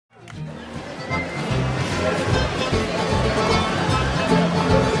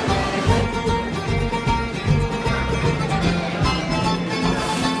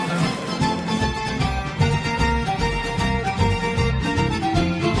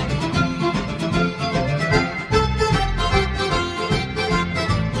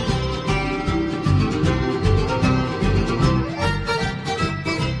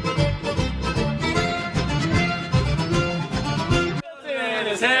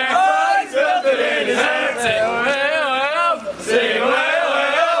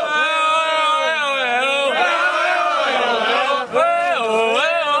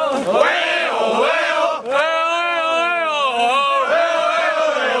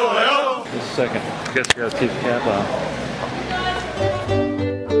second. I guess we gotta take the cap off.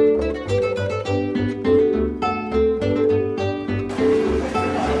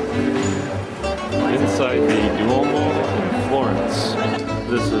 Inside the Duomo in Florence.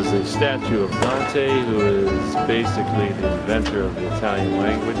 This is a statue of Dante, who is basically the inventor of the Italian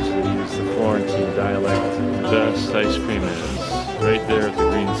language. They use the Florentine dialect. The best ice cream is right there at the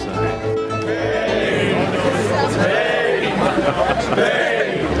green sign.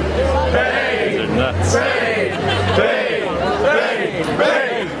 They're nuts.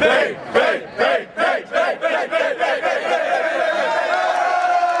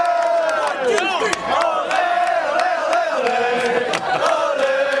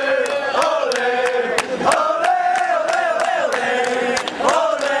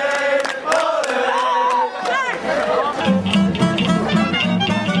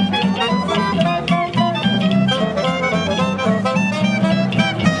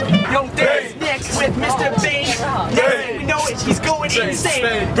 He's going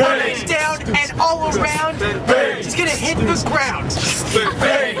insane. Burning down and all around. He's gonna hit the ground.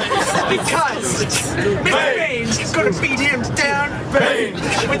 Because Mr. Bane's gonna beat him down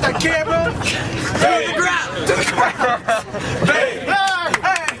with the camera to the ground. To the ground. Bane!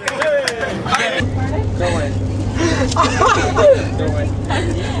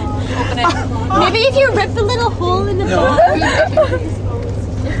 Open it. Maybe if you rip the little hole in the bottom.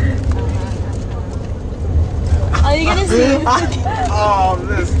 Are you gonna see? Oh,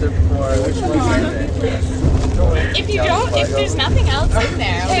 Mr. Porn. Which one is it? If you don't, if there's nothing else in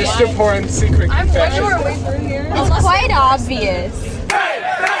there, Mr. Porn's secret confession. I'm way through here. It's quite obvious.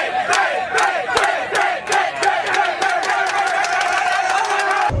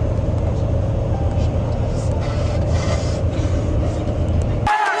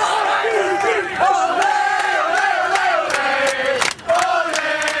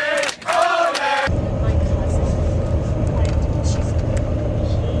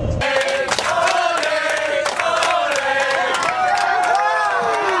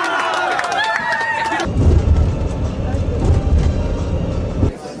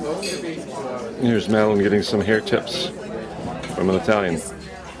 Here's Madeline getting some hair tips from an Italian.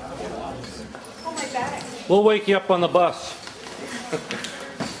 We'll wake you up on the bus.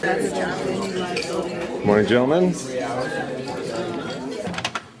 Morning, gentlemen.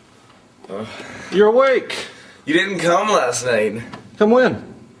 You're awake. You didn't come last night. Come when?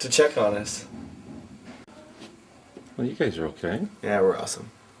 To check on us. Well, you guys are okay. Yeah, we're awesome.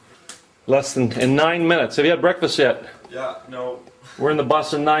 Less than in 9 minutes. Have you had breakfast yet? Yeah, no. We're in the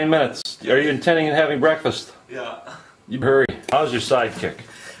bus in 9 minutes. Are you intending on having breakfast? Yeah. You hurry. How's your sidekick?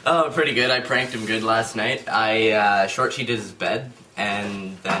 Oh, pretty good. I pranked him good last night. I short sheeted his bed,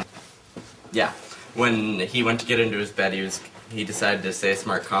 and then, yeah, when he went to get into his bed, he decided to say a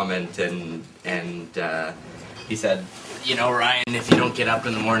smart comment, and he said, you know, Ryan, if you don't get up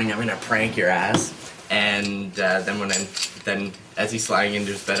in the morning, I'm gonna prank your ass. And then as he's sliding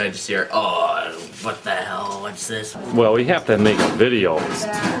into his bed, I just hear, oh, what the hell? What's this? Well, we have to make a video.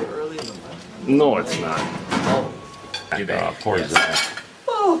 No, it's not. Oh, Poor Zach.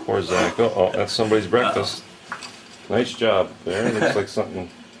 Poor Zach. Oh, that's somebody's breakfast. Nice job there. Looks like something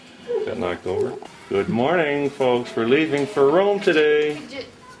got knocked over. Good morning, folks. We're leaving for Rome today.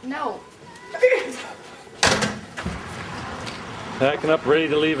 No. Packing up, ready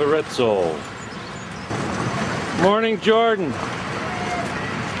to leave Arezzo. Morning, Jordan.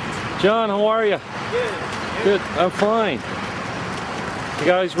 John, how are you? Good. Good. I'm fine. You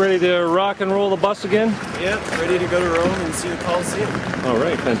guys ready to rock and roll the bus again? Yep, ready to go to Rome and see the Colosseum. All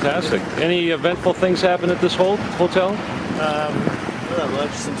right, fantastic. Any eventful things happen at this hotel? Not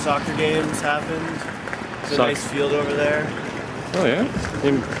much. Some soccer games happened. It's a nice field over there. Oh yeah?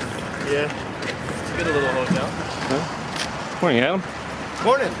 Yeah. It's a good little hotel. Huh? Morning, Adam.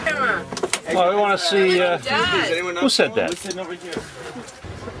 Morning. Oh, I want to see. Who said that? We're sitting over here.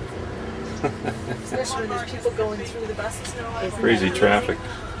 Especially when there's people going through the buses now. Crazy traffic.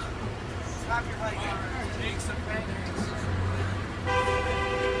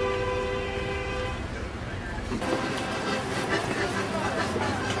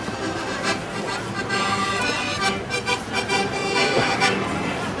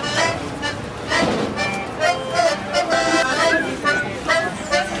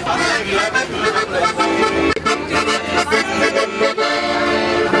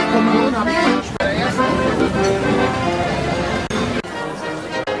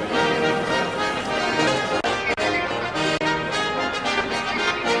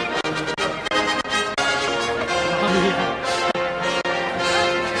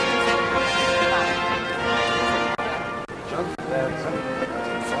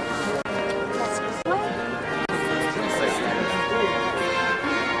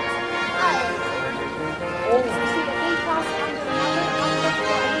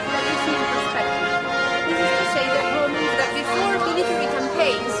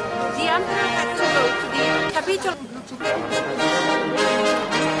 capitolo.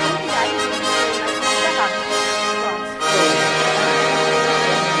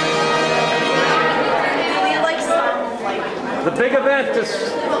 The big event is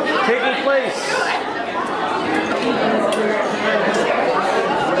taking place.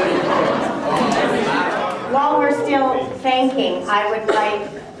 While we're still thanking, I would like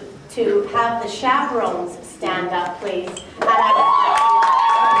to have the chaperones stand up, please. And I would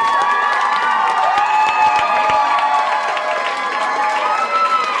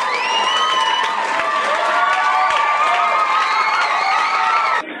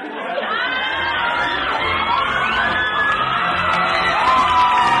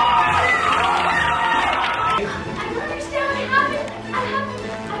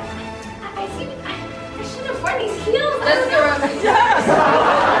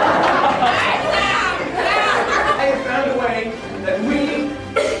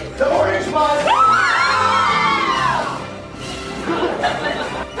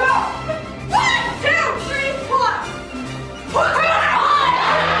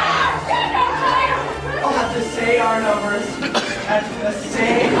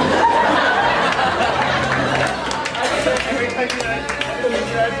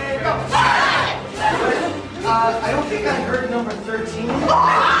I don't think I heard number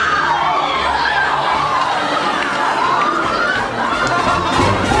 13.